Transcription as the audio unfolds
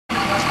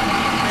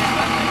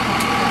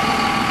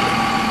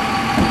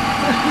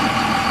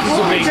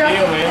a big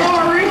deal, man.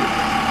 Sorry.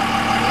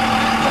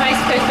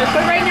 Nice picture.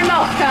 Put it right in your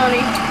mouth,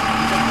 Tony.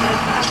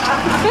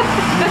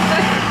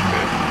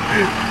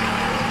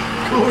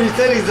 He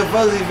said he's a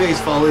fuzzy face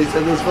follower. He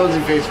said this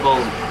fuzzy face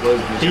follower was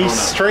He's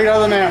straight out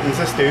of the mountains,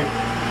 this dude.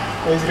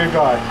 He's a good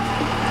guy.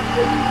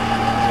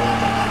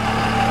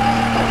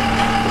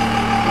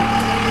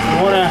 You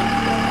want to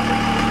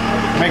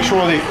make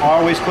sure the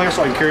oil is clear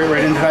so I can carry it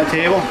right into that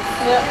table?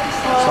 Yep.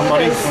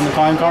 Somebody, when the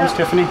time comes,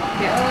 Tiffany?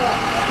 Yeah.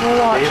 We'll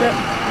watch it.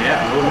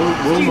 Yeah,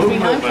 we'll move it.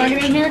 Can I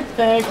get in here?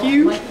 Thank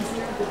you.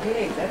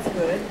 That's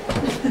good.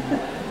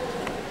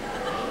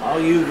 All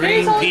you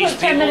green peas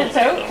 10 minutes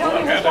out.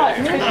 Tony was what?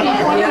 15,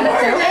 20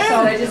 minutes out. So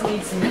I just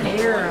need some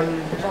air.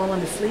 I'm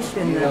falling asleep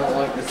in I the... don't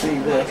like to see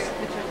this.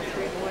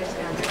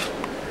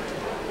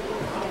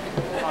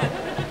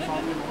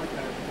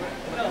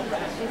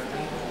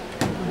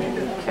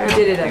 I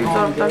did it at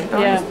home.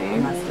 Yeah.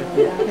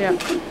 Yeah.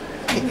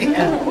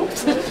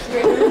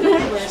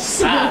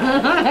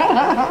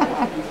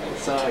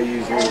 So I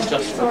usually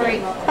just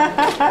Sorry.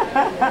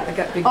 I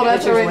got big Oh,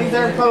 that's pictures alright. when These he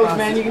are did posed, it.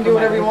 man. You can do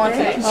whatever you want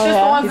to. It's just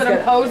the ones that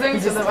I'm posing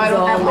so that I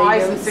don't have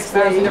eyes in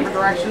 6,000 different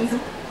directions.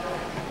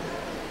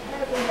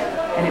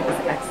 And it was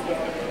excellent.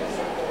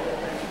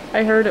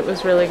 I heard it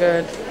was really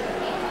good.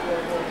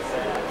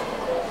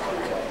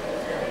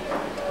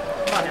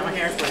 Oh, now my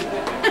hair's wet.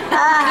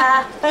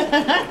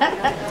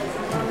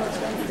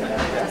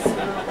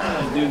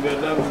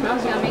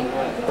 Smells yummy.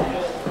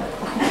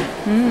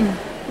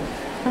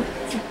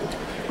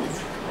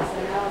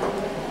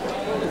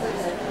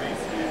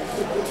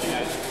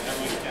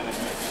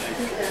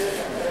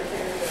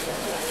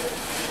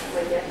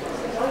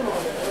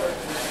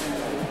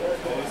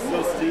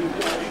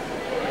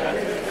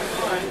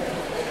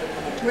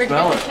 Where'd you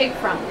get the pig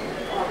from?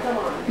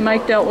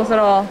 Mike dealt with it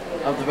all.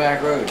 up the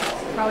back road.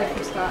 Probably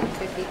from Scott and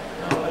 50.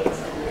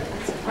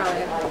 It's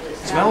probably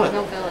Smell it.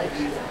 No Village.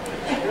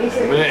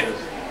 Really?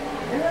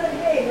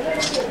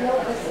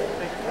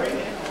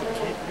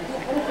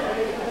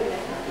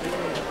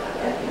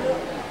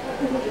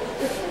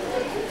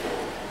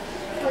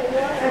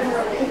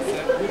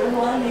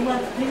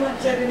 He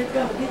wants Chevy to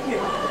come get you.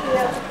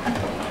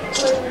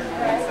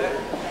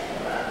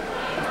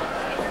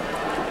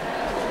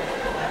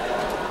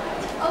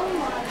 Oh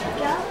my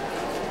God.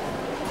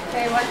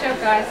 Hey, watch out,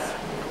 guys.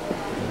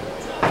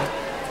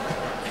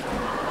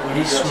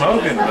 He's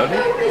smoking, buddy.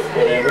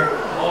 Whatever.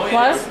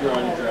 What?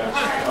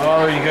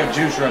 Oh, you got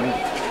juice running.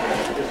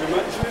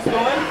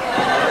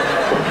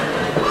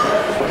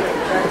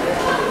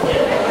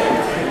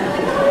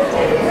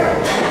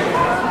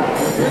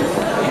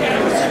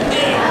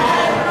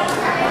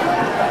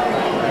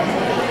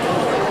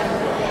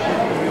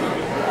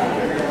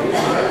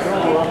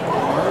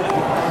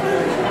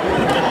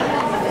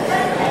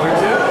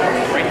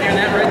 Right there in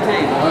that red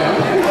table.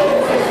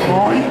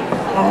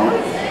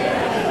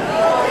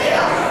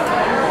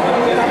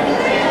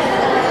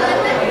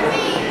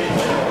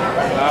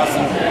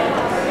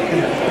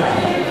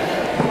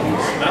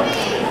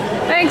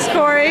 Thanks,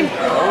 Corey.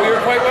 Oh,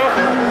 you're quite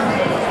welcome.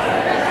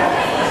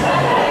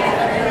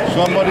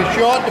 Somebody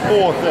shot the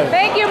poor thing.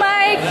 Thank you,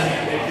 Mike.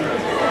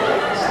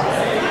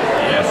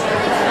 Yes.